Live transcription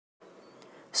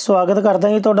स्वागत करदा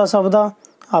जी तुहाडा सब दा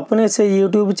अपने इस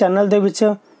यूट्यूब चैनल दे विच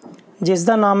जिस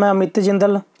दा नाम है अमित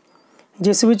जिंदल,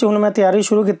 जिस विच हुण मैं तैयारी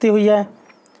शुरू की हुई है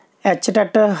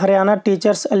HTET Haryana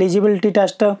teachers eligibility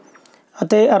test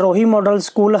अते आरोही मॉडल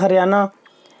स्कूल हरियाणा।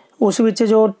 उस विच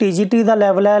जो TGT दा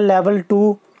लैवल है लैवल 2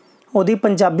 उहदी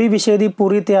पंजाबी विषय की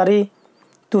पूरी तैयारी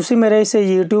तुसी मेरे इस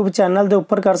यूट्यूब चैनल के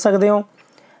उपर कर सकते हो।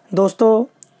 दोस्तों,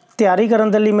 तैयारी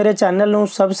करने के लिए मेरे चैनल नूं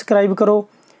सबसक्राइब करो,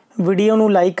 वीडियो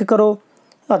नूं लाइक करो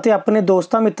ਅਤੇ अपने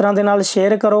दोस्तों मित्रों के नाल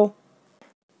शेयर करो।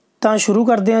 तो शुरू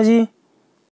करते हैं जी।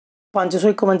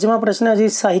 551वां प्रश्न है जी,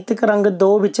 साहित्यक रंग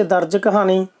 2 विच दर्ज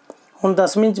कहानी। हुण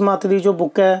 10वीं जमात की जो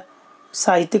बुक है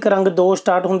साहित्यक रंग 2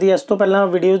 स्टार्ट होंदी है। इस तो पहला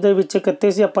वीडियो के विच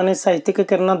कित्ते सी आपां ने साहित्यक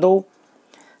किरणां 2,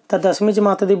 तो 10वीं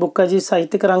जमात की बुक है जी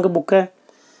साहित्यक रंग बुक है।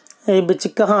 ये विच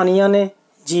कहानियां ने,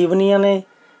 जीवनियां ने,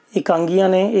 इकांगियां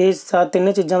ने, ये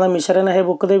तीन चीज़ों का मिश्रण है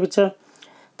बुक दे विच।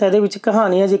 तो ये विच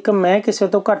कहानी है जी, एक मैं किसी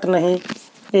तो घट नहीं,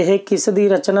 यह किस दी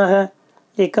रचना है।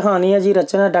 एक कहानी है जी,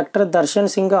 रचना डॉक्टर दर्शन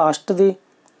सिंह आष्ट दी।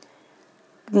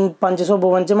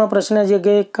 552वां प्रश्न है जी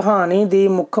अगे, कहानी दी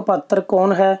मुख पात्र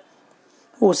कौन है,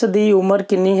 उस दी उम्र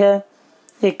कितनी है।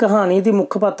 एक कहानी दी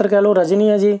मुख पात्र कह लो रजनी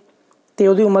है जी,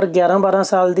 तो उसकी उम्र 11-12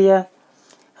 साल की है।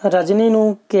 रजनी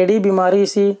नूं किहड़ी बीमारी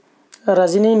सी,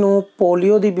 रजनी नूं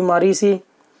पोलियो की बीमारी सी,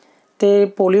 ते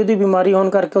पोलियो की बीमारी होने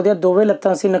करके उहदियां दोवें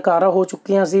लत्तां सी नकारा हो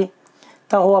चुकियां सी।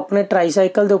 तो वह अपने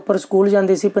ट्राईसाइकल के उपर स्कूल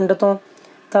जाती सी पिंड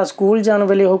तो स्कूल जाने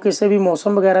वेले वो किसी भी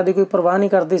मौसम वगैरह की कोई परवाह नहीं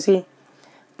करती सी।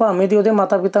 भावें दी उहदे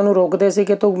माता पिता नूं रोकदे सी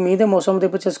कि तू मीह के मौसम के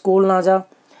पिछे स्कूल ना जा,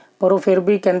 पर वो फिर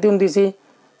भी कहती हुंदी सी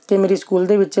कि मेरी स्कूल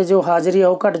के विच जो हाज़री है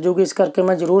वह घट जूगी, इस करके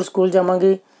मैं जरूर स्कूल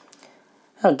जावांगी।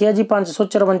 अगे जी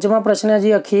 554वां प्रश्न है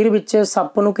जी, अखीर विच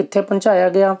सप नूं कित्थे पहुँचाया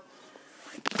गया।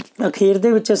 अखीर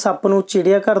दे विच सप नूं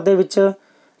चिड़ियाघर दे विच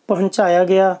पहुँचाया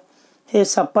गया। ये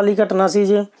सप वाली घटना सी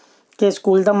जी कि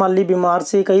स्कूल का माली बीमार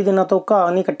से कई दिनों तो घाह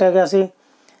नहीं कट्टिया गया सी,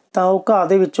 तो वह घाह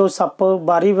के विचों सप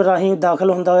बारी राही दाखिल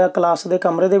होंदा होया क्लास के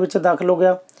कमरे के विच दाखिल हो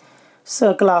गया।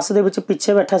 क्लास के विच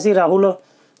पिछे बैठा सी राहुल,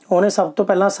 उन्हें सब तो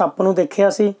पहला सप नूं देखिया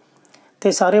सी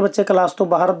ते सारे बच्चे क्लास तो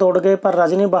बाहर दौड़ गए, पर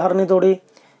रजनी बाहर नहीं दौड़ी।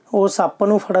 वो सप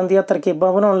नूं फड़न दी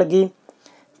तरकीबां बनाउण लगी,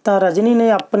 तो रजनी ने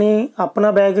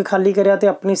अपना बैग खाली करिया ते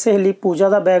अपनी सहेली पूजा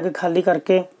का बैग खाली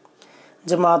करके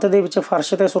जमात दे विच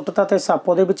फर्श ते सुੱਟਤਾ ते सप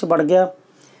उहदे विच वड़ गया।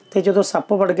 तो जो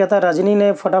सप वड़ गया तो रजनी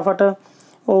ने फटाफट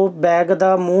वो बैग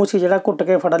का मूँह से जोड़ा घुट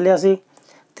के फड़ लिया सी।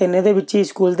 ते इन्ने दे विच ही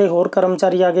स्कूल के होर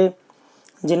कर्मचारी आ गए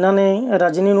जिन्हों ने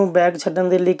रजनी नूं बैग छड्डण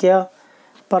दे लई कहा,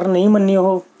 पर नहीं मन्नी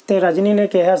वो। तो रजनी ने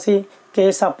कहा सी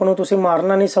कि सप नूं तुसीं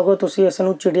मारना नहीं, सगों तुसीं इस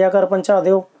नूं चिड़ियाघर पहुँचा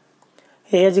दिओ।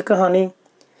 यह है जी कहानी।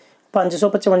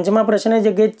 555वां प्रश्न है जी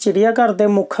अगे, चिड़ियाघर के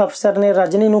मुख अफसर ने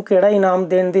रजनी नूं किहड़ा इनाम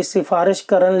देण दी सिफारिश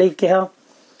करन लई कहा।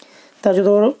 तो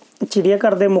जो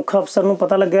चिड़ियाघर के मुख अफसर नूं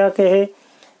पता लग्या कि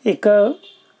एक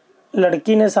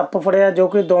लड़की ने सप फड़िया जो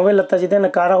कि दोवें लत्तां जिहदे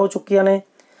नकारा हो चुकियां ने,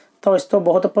 तो इस तो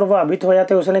बहुत प्रभावित होया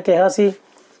तो उसने कहा सी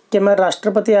कि मैं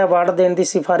राष्ट्रपति अवार्ड देने की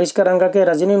सिफारिश करांगा कि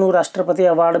रजनी नूं राष्ट्रपति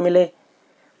अवार्ड मिले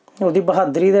उसकी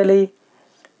बहादरी दे लई।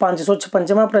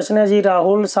 556वां प्रश्न है जी,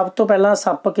 राहुल सब तो पहला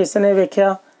सप किसने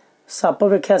वेख्या। सप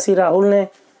वेख्या सी राहुल ने।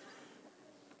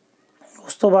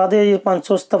 उस तो बाद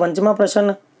 557वां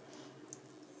प्रश्न,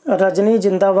 रजनी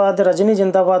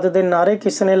जिंदाबाद दे नारे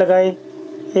किसने लगाए।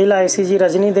 ये लाए सी जी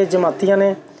रजनी दे जमातियां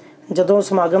ने। जदों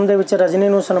समागम दे विच रजनी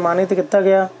नूं सन्मानित किया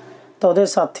गया तो उहदे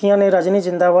साथियों ने रजनी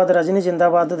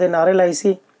जिंदाबाद दे नारे लाए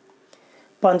सी।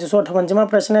 558वां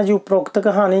प्रश्न है जी, उपरोक्त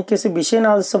कहानी किस विषय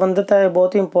नाल संबंधित है।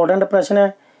 बहुत ही इंपोर्टेंट प्रश्न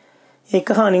है। एक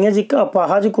कहानी है जी, एक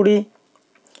अपाहज कुड़ी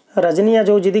रजनी है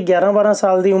जो जिहदी 11-12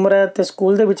 साल की उम्र है तो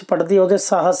स्कूल के विच पढ़दी है, उहदे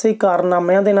साहसी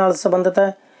कारनामिਆਂ ਦੇ ਨਾਲ संबंधित है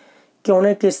कि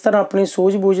उन्हें किस तरह अपनी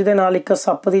सूझबूझ के नाल एक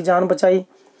सप की जान बचाई,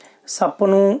 सप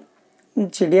नूं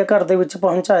चिड़ियाघर दे विच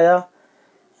पहुँचाया।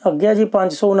 अगे जी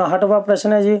 559वां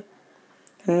प्रश्न है जी,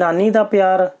 नानी दा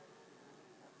प्यार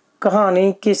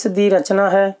कहानी किस दी रचना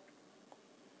है।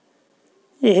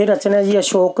 यह रचना जी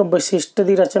अशोक वशिष्ठ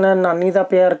की रचना नानी दा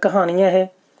प्यार कहानी है।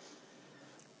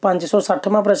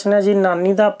 560वां प्रश्न है जी,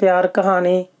 नानी दा प्यार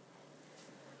कहानी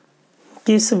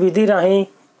किस विधि राही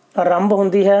आरंभ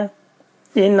होंदी है।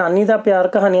 ये नानी दा प्यार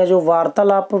कहानियाँ जो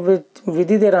वार्तालाप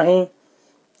विधि के राही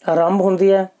आरंभ होंदी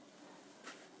है।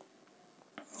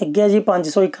 अगे जी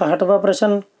 561वां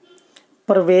प्रश्न,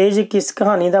 परवेज किस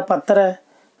कहानी का पात्र है।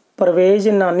 परवेज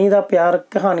नानी दा प्यार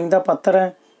कहानी का पात्र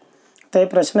है। तो यह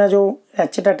प्रश्न है जो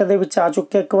HTET दे विच आ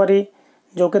चुके एक बारी,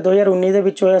 जो कि 2019 के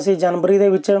विच होया सी जनवरी दे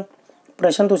विच।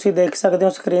 प्रश्न तुसीं देख सकते हो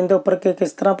स्क्रीन के उपर कि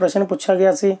किस तरह प्रश्न पूछा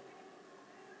गया सी।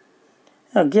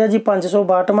 अगे जी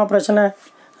 562वां प्रश्न है,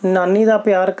 नानी दा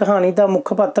प्यार कहानी का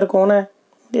मुख पात्र कौन है।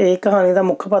 ये कहानी का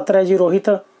मुख पात्र है जी रोहित,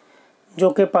 जो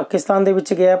कि पाकिस्तान दे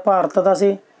विच गया भारत दा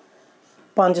सी।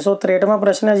 563वां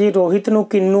प्रश्न है जी, रोहित नूं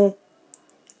किन्नू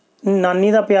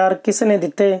नानी का प्यार किस ने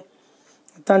दिते?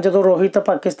 तो जो रोहित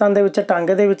पाकिस्तान दे विच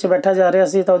टांगे दे विच बैठा जा रहा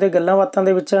सी, तो उहदे गल्लां बातां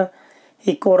दे विच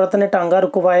एक औरत ने टांगा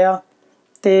रुकवाया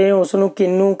तो उसनूं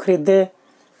किन्नू खरीदे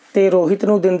तो रोहित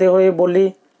नूं दिंदे होए बोली।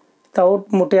 तो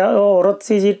वह औरत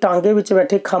सी जी टांगे विच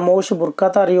बैठी खामोश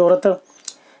बुरकाधारी औरत,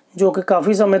 जो कि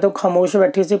काफ़ी समय तो खामोश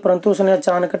बैठी सी, परंतु उसने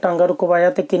अचानक टांगा रुकवाया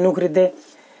तो किन्नू खरीदे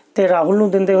तो राहुल नूं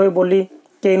दिंदे होए बोली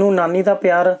कि इनू नानी का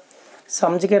प्यार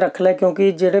समझ के रख लै,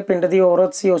 क्योंकि जिहड़े पिंड की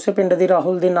औरत सी उस पिंड की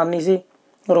राहुल की नानी सी,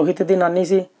 रोहित की नानी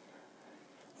सी।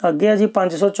 अगे है जी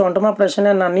 564वां प्रश्न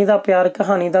है, नानी का प्यार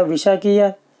कहानी का विषय की है?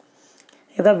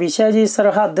 यदा विषय जी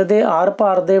सरहद के आर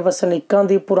पार के वसनीकों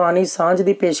की पुरानी सांझ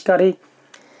की पेशकारी।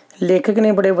 लेखक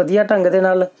ने बड़े वधिया ढंग दे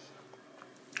नाल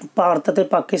भारत ते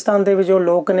पाकिस्तान के जो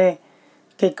लोग ने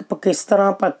कि किस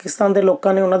तरह पाकिस्तान के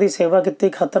लोगों ने उन्होंने सेवा की,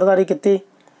 खातरदारी की,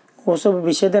 उस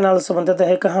विषय के नाल संबंधित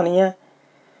यह कहानी है।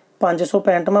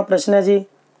 565वां प्रश्न है जी,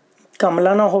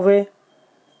 कमला ना होवे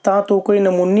तां तू कोई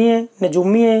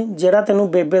नजूमी है जिहड़ा तैनूं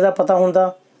बेबे का पता हुंदा।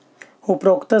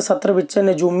 उपरोक्त सत्र विच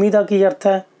नजूमी का की अर्थ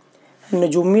है?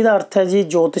 नजूमी का अर्थ है जी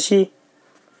ज्योतिषी।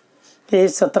 ये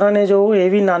सत्र ने जो ये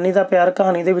भी नानी का प्यार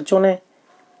कहानी दे विचों ने।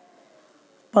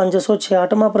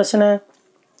 566वां प्रश्न है,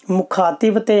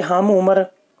 मुखातिब ते हम उम्र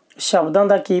शब्दों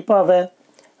का की भाव है?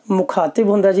 मुखातिब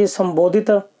हुंदा जी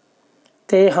संबोधित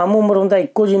ते हम उम्र हुंदा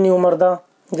इक्को जिन्नी उम्र का,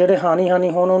 जिहड़े हानी हानी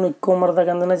होण उहनूं इक्को उम्र का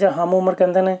कहंदे ने जां हम उम्र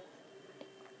कहंदे ने।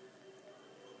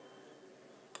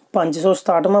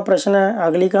 567वां प्रश्न है,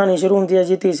 अगली कहानी शुरू होती है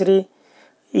जी तीसरी,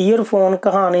 ईयरफोन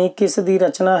कहानी किस दी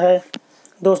रचना है?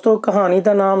 दोस्तों कहानी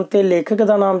का नाम तो लेखक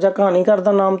का नाम या कहानीकार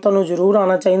का नाम तुहानूं जरूर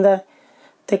आना चाहिए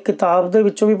तो किताब के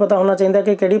विचों भी पता होना चाहिए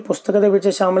कि किहड़ी पुस्तक दे विच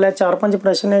शामिल है। 4-5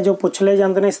 प्रश्न है जो पूछ ले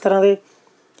जाते हैं इस तरह के।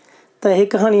 तो यह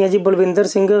कहानी है जी बलविंदर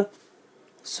सिंह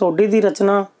सोढी की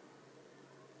रचना।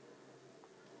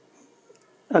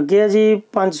 अगे है जी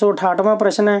 568वां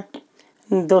प्रश्न है,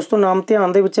 दोस्तों नाम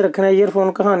ध्यान दे विच रखना है,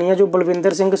 ईयरफोन कहानी है जो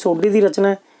बलविंदर सिंह सोढी की रचना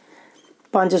है।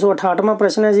 568वां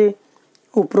प्रश्न है जी,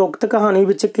 उपरोक्त कहानी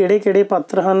विच किहड़े किहड़े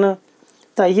पात्र हैं?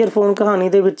 तो ईयरफोन कहानी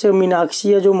दे विच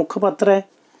मीनाक्षी है जो मुख्य पात्र है,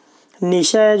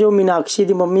 निशा है जो मीनाक्षी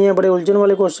की मम्मी है। बड़े उलझन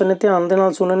वाले क्वेश्चन ने, ध्यान दे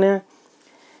नाल सुनने हैं।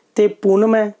 तो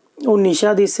पूनम है वो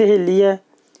निशा की सहेली है,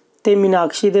 तो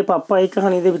मीनाक्षी के पापा एक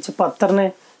कहानी दे विच पात्र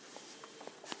ने।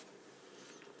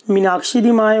 मीनाक्षी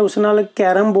की माँ है उस नाल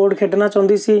कैरम बोर्ड खेडना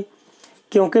चाहती सी,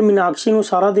 क्योंकि मीनाक्षी नूं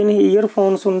सारा दिन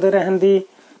ईयरफोन सुनते रहन की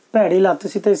भैड़ी लत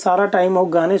सी ते सारा टाइम वो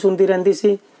गाने सुनती रहती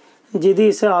सी, जिहदी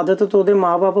इस आदत तो उहदे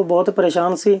माँ बाप बहुत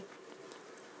परेशान सी।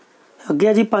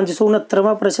 अगे जी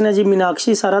 569वां प्रश्न है जी,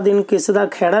 मीनाक्षी सारा दिन किस दा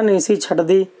खैड़ा नहीं सी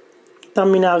छड्डदी? तो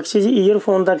मीनाक्षी जी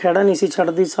ईयरफोन का खैड़ा नहीं सी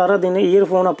छड्डदी, सारा दिन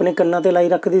ईयरफोन अपने कन्नां ते लाई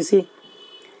रखदी सी।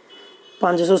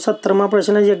 570वां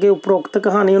प्रश्न है जी, अगे उपरोक्त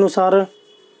कहानी अनुसार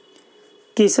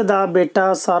किस दा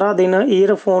बेटा सारा दिन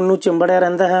ईयरफोन नूं चिंबड़िया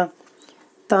रहिंदा है?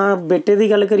 तो बेटे की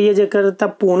गल करिए जेकर तो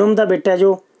पूनम का बेटा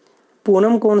जो,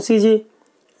 पूनम कौन सी जी?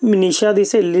 निशा की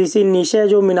सहेली सी। निशा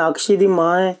जो मीनाक्षी की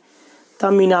माँ है, तो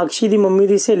मीनाक्षी की मम्मी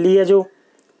की सहेली है जो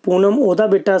पूनम, उहदा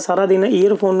बेटा सारा दिन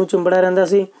ईयरफोन नूं चिंबड़िया रहिंदा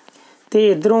सी। तो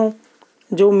इधरों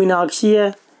जो मीनाक्षी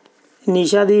है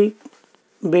निशा की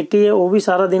बेटी है, वो भी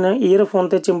सारा दिन ईयरफोन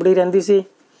ते चिंबड़ी रहिंदी सी।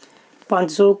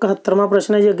 571वां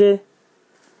प्रश्न है जी, अगे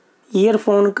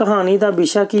ईयरफोन कहानी का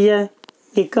विषय की है?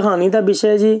 एक कहानी का विषय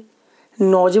है जी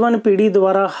नौजवान पीढ़ी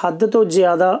द्वारा हद तो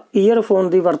ज़्यादा ईयरफोन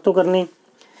की वरतों करनी।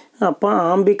 आपां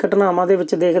आम भी घटनावां दे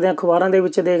विच देखदे हां, अखबारां दे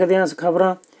विच देखदे हां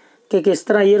खबरां कि किस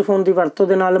तरह ईयरफोन की वरतों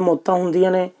दे नाल मौतां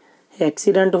हुंदियां ने,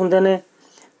 एक्सीडेंट हुंदे ने।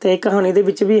 तो एक कहानी दे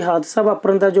विच भी हादसा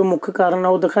वापरन का जो मुख्य कारण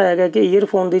है वो दिखाया गया कि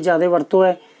ईयरफोन की ज़्यादा वरतों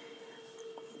है।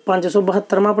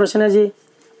 572वां प्रश्न है जी,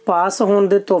 पास होने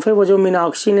के तोहफे वजों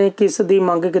मीनाक्षी ने किस दी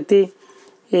मंग की?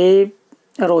 ये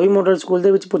आरोही मॉडल स्कूल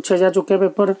दे विच पूछा जा चुका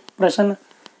पेपर प्रश्न।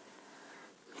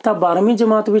 तो 12वीं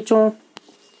जमात विचों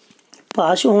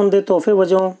पास होने के तोहफे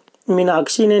वजों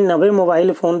मीनाक्षी ने नवे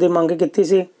मोबाइल फोन की मंग की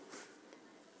सी।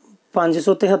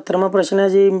 573वां प्रश्न है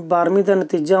जी, 12वीं का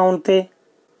नतीजा आने ते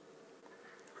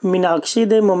मीनाक्षी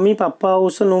के मम्मी पापा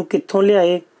उसनूं कित्थों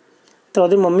लियाए? तो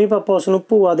उहदे मम्मी पापा उसनूं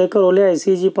भूआ दे घरों लियाए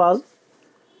सी जी पास।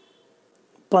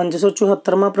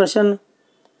 574वां प्रश्न,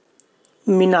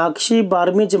 मीनाक्षी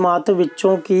 12वीं जमात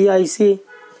विचों की आई सी?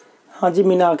 हाँ जी,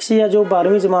 मीनाक्षी है जो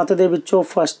 12वीं जमात दे विचों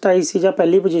फस्ट आई सी जां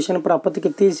पहली पोजीशन प्राप्त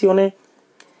की सी उन्हें।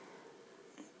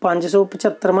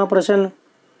 575वां प्रश्न,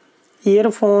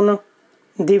 ईयरफोन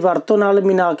की वरतों नाल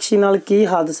मीनाक्षी नाल की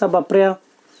हादसा वापरिया?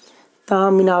 तो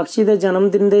मीनाक्षी के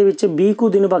जन्मदिन दे विच 20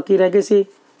 कुछ दिन बाकी रह गए सी।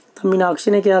 तो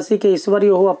मीनाक्षी ने कहा सी कि इस बारी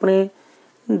वो अपने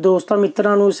दोस्तां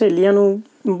मित्रां नूं सहेलियां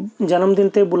नूं जन्मदिन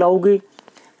ते बुलाऊगी,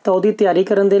 ਤਾਂ ਉਹਦੀ ਤਿਆਰੀ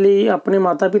ਕਰਨ ਦੇ ਲਈ ਆਪਣੇ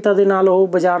ਮਾਤਾ ਪਿਤਾ ਦੇ ਨਾਲ ਉਹ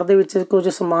ਬਾਜ਼ਾਰ ਦੇ ਵਿੱਚ ਕੁਝ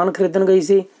ਸਮਾਨ ਖਰੀਦਣ ਗਈ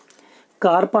ਸੀ।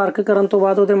 ਕਾਰ ਪਾਰਕ ਕਰਨ ਤੋਂ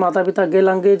ਬਾਅਦ ਉਹਦੇ ਮਾਤਾ ਪਿਤਾ ਅੱਗੇ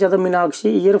ਲੰਘ ਗਏ। ਜਦ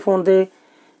ਮੀਨਾਕਸ਼ੀ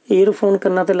ਈਅਰਫੋਨ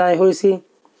ਕੰਨਾਂ 'ਤੇ ਲਾਏ ਹੋਏ ਸੀ,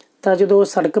 ਤਾਂ ਜਦੋਂ ਉਹ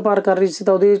ਸੜਕ ਪਾਰ ਕਰ ਰਹੀ ਸੀ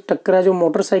ਤਾਂ ਉਹਦੀ ਟੱਕਰ ਹੈ ਜੋ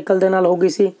ਮੋਟਰਸਾਈਕਲ ਦੇ ਨਾਲ ਹੋ ਗਈ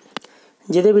ਸੀ,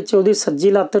 ਜਿਹਦੇ ਵਿੱਚ ਉਹਦੀ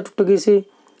ਸੱਜੀ ਲੱਤ ਟੁੱਟ ਗਈ ਸੀ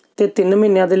ਅਤੇ 3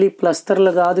 ਮਹੀਨਿਆਂ ਦੇ ਲਈ ਪਲਸਤਰ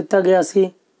ਲਗਾ ਦਿੱਤਾ ਗਿਆ ਸੀ।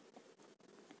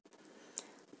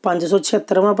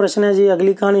 576ਵਾਂ ਪ੍ਰਸ਼ਨ ਹੈ ਜੀ।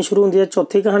 ਅਗਲੀ ਕਹਾਣੀ ਸ਼ੁਰੂ ਹੁੰਦੀ ਹੈ।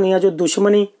 ਚੌਥੀ ਕਹਾਣੀ ਹੈ ਜੋ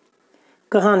ਦੁਸ਼ਮਣੀ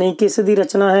ਕਹਾਣੀ ਕਿਸ ਦੀ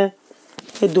ਰਚਨਾ ਹੈ?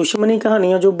 ਇਹ ਦੁਸ਼ਮਣੀ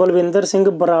ਕਹਾਣੀ ਹੈ ਜੋ ਬਲਵਿੰਦਰ ਸਿੰਘ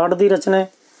ਬਰਾੜ ਦੀ ਰਚਨਾ ਹੈ।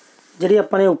 ਜਿਹੜੀ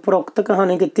ਆਪਣੇ ਉਪਰੋਕਤ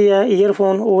ਕਹਾਣੀ ਕੀਤੀ ਹੈ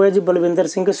ਈਅਰਫੋਨ, ਉਹ ਹੈ ਜੀ ਬਲਵਿੰਦਰ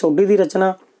ਸਿੰਘ ਸੋਢੀ ਦੀ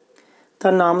ਰਚਨਾ।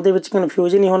 ਤਾਂ ਨਾਮ ਦੇ ਵਿੱਚ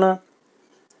ਕਨਫਿਊਜ਼ ਨਹੀਂ ਹੋਣਾ।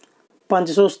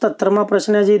 577ਵਾਂ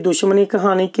ਪ੍ਰਸ਼ਨ ਹੈ ਜੀ। ਦੁਸ਼ਮਣੀ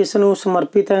ਕਹਾਣੀ ਕਿਸ ਨੂੰ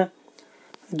ਸਮਰਪਿਤ ਹੈ?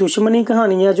 ਦੁਸ਼ਮਣੀ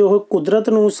ਕਹਾਣੀ ਹੈ ਜੋ ਉਹ ਕੁਦਰਤ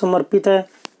ਨੂੰ ਸਮਰਪਿਤ ਹੈ।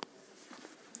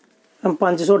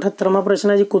 578ਵਾਂ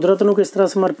ਪ੍ਰਸ਼ਨ ਹੈ ਜੀ। ਕੁਦਰਤ ਨੂੰ ਕਿਸ ਤਰ੍ਹਾਂ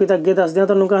ਸਮਰਪਿਤ, ਅੱਗੇ ਦੱਸਦੇ ਹਾਂ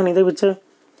ਤੁਹਾਨੂੰ ਕਹਾਣੀ ਦੇ ਵਿੱਚ।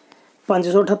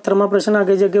 578ਵਾਂ ਪ੍ਰਸ਼ਨ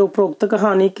ਅੱਗੇ ਜੀ। ਅੱਗੇ ਉਪਰੋਕਤ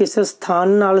ਕਹਾਣੀ ਕਿਸ ਸਥਾਨ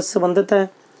ਨਾਲ ਸੰਬੰਧਿਤ ਹੈ?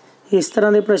 ਇਸ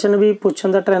ਤਰ੍ਹਾਂ ਦੇ ਪ੍ਰਸ਼ਨ ਵੀ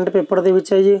ਪੁੱਛਣ ਦਾ ਟਰੈਂਡ ਪੇਪਰ ਦੇ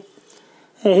ਵਿੱਚ ਹੈ ਜੀ।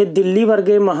 ਇਹ ਦਿੱਲੀ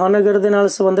ਵਰਗੇ ਮਹਾਨਗਰ ਦੇ ਨਾਲ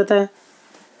ਸੰਬੰਧਿਤ ਹੈ।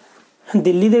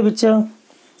 ਦਿੱਲੀ ਦੇ ਵਿੱਚ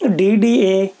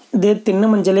DDA ਦੇ 3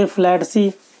 ਮੰਜ਼ਿਲੇ ਫਲੈਟ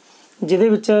ਸੀ, ਜਿਹਦੇ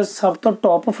ਵਿੱਚ ਸਭ ਤੋਂ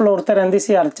ਟੌਪ ਫਲੋਰ 'ਤੇ ਰਹਿੰਦੀ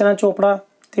ਸੀ ਅਰਚਨਾ ਚੋਪੜਾ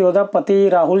ਅਤੇ ਉਹਦਾ ਪਤੀ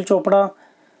ਰਾਹੁਲ ਚੋਪੜਾ।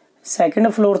 ਸੈਕਿੰਡ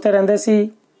ਫਲੋਰ 'ਤੇ ਰਹਿੰਦੇ ਸੀ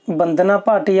ਬੰਦਨਾ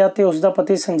ਭਾਟੀਆ ਅਤੇ ਉਸਦਾ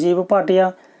ਪਤੀ ਸੰਜੀਵ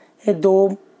ਭਾਟੀਆ। ਇਹ 2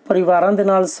 ਪਰਿਵਾਰਾਂ ਦੇ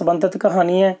ਨਾਲ ਸੰਬੰਧਿਤ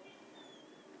ਕਹਾਣੀ ਹੈ।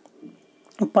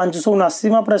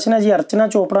 579ਵਾਂ ਪ੍ਰਸ਼ਨ ਹੈ ਜੀ। ਅਰਚਨਾ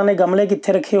ਚੋਪੜਾ ਨੇ ਗਮਲੇ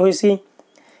ਕਿੱਥੇ ਰੱਖੇ ਹੋਏ ਸੀ?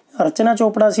 ਅਰਚਨਾ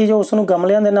ਚੋਪੜਾ ਸੀ ਜੋ ਉਸਨੂੰ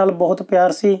ਗਮਲਿਆਂ ਦੇ ਨਾਲ ਬਹੁਤ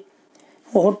ਪਿਆਰ ਸੀ।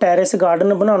 ਉਹ ਟੈਰੇਸ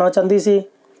ਗਾਰਡਨ ਬਣਾਉਣਾ ਚਾਹੁੰਦੀ ਸੀ।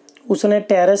 ਉਸਨੇ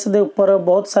ਟੈਰੇਸ ਦੇ ਉੱਪਰ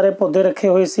ਬਹੁਤ ਸਾਰੇ ਪੌਦੇ ਰੱਖੇ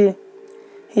ਹੋਏ ਸੀ।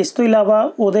 ਇਸ ਤੋਂ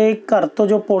ਇਲਾਵਾ ਉਹਦੇ ਘਰ ਤੋਂ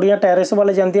ਜੋ ਪੌੜੀਆਂ ਟੈਰੇਸ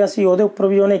ਵੱਲ ਜਾਂਦੀਆਂ ਸੀ, ਉਹਦੇ ਉੱਪਰ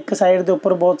ਵੀ ਉਹਨੇ ਇੱਕ ਸਾਈਡ ਦੇ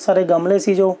ਉੱਪਰ ਬਹੁਤ ਸਾਰੇ ਗਮਲੇ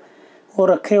ਸੀ ਜੋ ਉਹ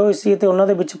ਰੱਖੇ ਹੋਏ ਸੀ ਅਤੇ ਉਹਨਾਂ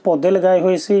ਦੇ ਵਿੱਚ ਪੌਦੇ ਲਗਾਏ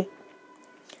ਹੋਏ ਸੀ।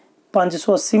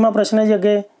 580ਵਾਂ ਪ੍ਰਸ਼ਨ ਹੈ ਜੀ।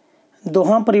 ਅੱਗੇ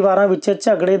ਦੋਹਾਂ ਪਰਿਵਾਰਾਂ ਵਿੱਚ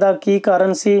ਝਗੜੇ ਦਾ ਕੀ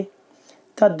ਕਾਰਨ ਸੀ?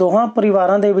 ਤਾਂ ਦੋਹਾਂ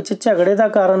ਪਰਿਵਾਰਾਂ ਦੇ ਵਿੱਚ ਝਗੜੇ ਦਾ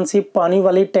ਕਾਰਨ ਸੀ ਪਾਣੀ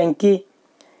ਵਾਲੀ ਟੈਂਕੀ।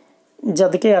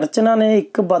 ਜਦ ਕਿ ਅਰਚਨਾ ਨੇ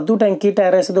ਇੱਕ ਵਾਧੂ ਟੈਂਕੀ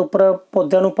ਟੈਰੇਸ ਦੇ ਉੱਪਰ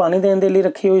ਪੌਦਿਆਂ ਨੂੰ ਪਾਣੀ ਦੇਣ ਦੇ ਲਈ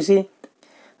ਰੱਖੀ ਹੋਈ ਸੀ।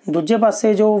 ਦੂਜੇ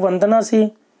ਪਾਸੇ ਜੋ ਵੰਦਨਾ ਸੀ,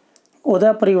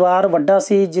 ਉਹਦਾ ਪਰਿਵਾਰ ਵੱਡਾ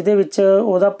ਸੀ, ਜਿਹਦੇ ਵਿੱਚ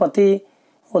ਉਹਦਾ ਪਤੀ,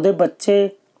 ਉਹਦੇ ਬੱਚੇ,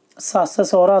 ਸੱਸ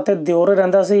ਸਹੁਰਾ ਅਤੇ ਦਿਓਰ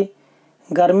ਰਹਿੰਦਾ ਸੀ।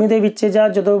 ਗਰਮੀ ਦੇ ਵਿੱਚ ਜਾਂ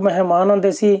ਜਦੋਂ ਮਹਿਮਾਨ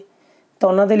ਆਉਂਦੇ ਸੀ ਤਾਂ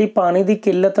ਉਹਨਾਂ ਦੇ ਲਈ ਪਾਣੀ ਦੀ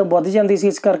ਕਿੱਲਤ ਵੱਧ ਜਾਂਦੀ ਸੀ।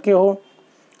 ਇਸ ਕਰਕੇ ਉਹ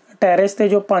ਟੈਰੇਸ 'ਤੇ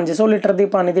ਜੋ 500 ਲੀਟਰ ਦੀ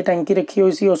ਪਾਣੀ ਦੀ ਟੈਂਕੀ ਰੱਖੀ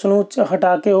ਹੋਈ ਸੀ, ਉਸ ਨੂੰ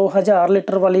ਹਟਾ ਕੇ ਉਹ 1000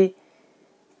 ਲੀਟਰ ਵਾਲੀ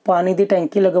ਪਾਣੀ ਦੀ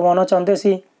ਟੈਂਕੀ ਲਗਵਾਉਣਾ ਚਾਹੁੰਦੇ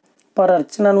ਸੀ। ਪਰ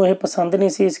ਅਰਚਨਾ ਨੂੰ ਇਹ ਪਸੰਦ ਨਹੀਂ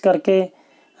ਸੀ। ਇਸ ਕਰਕੇ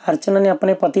ਅਰਚਨਾ ਨੇ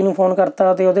ਆਪਣੇ ਪਤੀ ਨੂੰ ਫੋਨ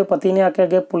ਕਰਤਾ ਅਤੇ ਉਹਦੇ ਪਤੀ ਨੇ ਆ ਕੇ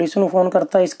ਅੱਗੇ ਪੁਲਿਸ ਨੂੰ ਫੋਨ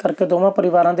ਕਰਤਾ। ਇਸ ਕਰਕੇ ਦੋਵਾਂ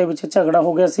ਪਰਿਵਾਰਾਂ ਦੇ ਵਿੱਚ ਝਗੜਾ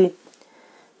ਹੋ ਗਿਆ ਸੀ।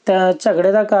 ਤਾਂ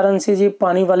ਝਗੜੇ ਦਾ ਕਾਰਨ ਸੀ ਜੀ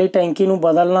ਪਾਣੀ ਵਾਲੀ ਟੈਂਕੀ ਨੂੰ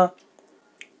ਬਦਲਣਾ।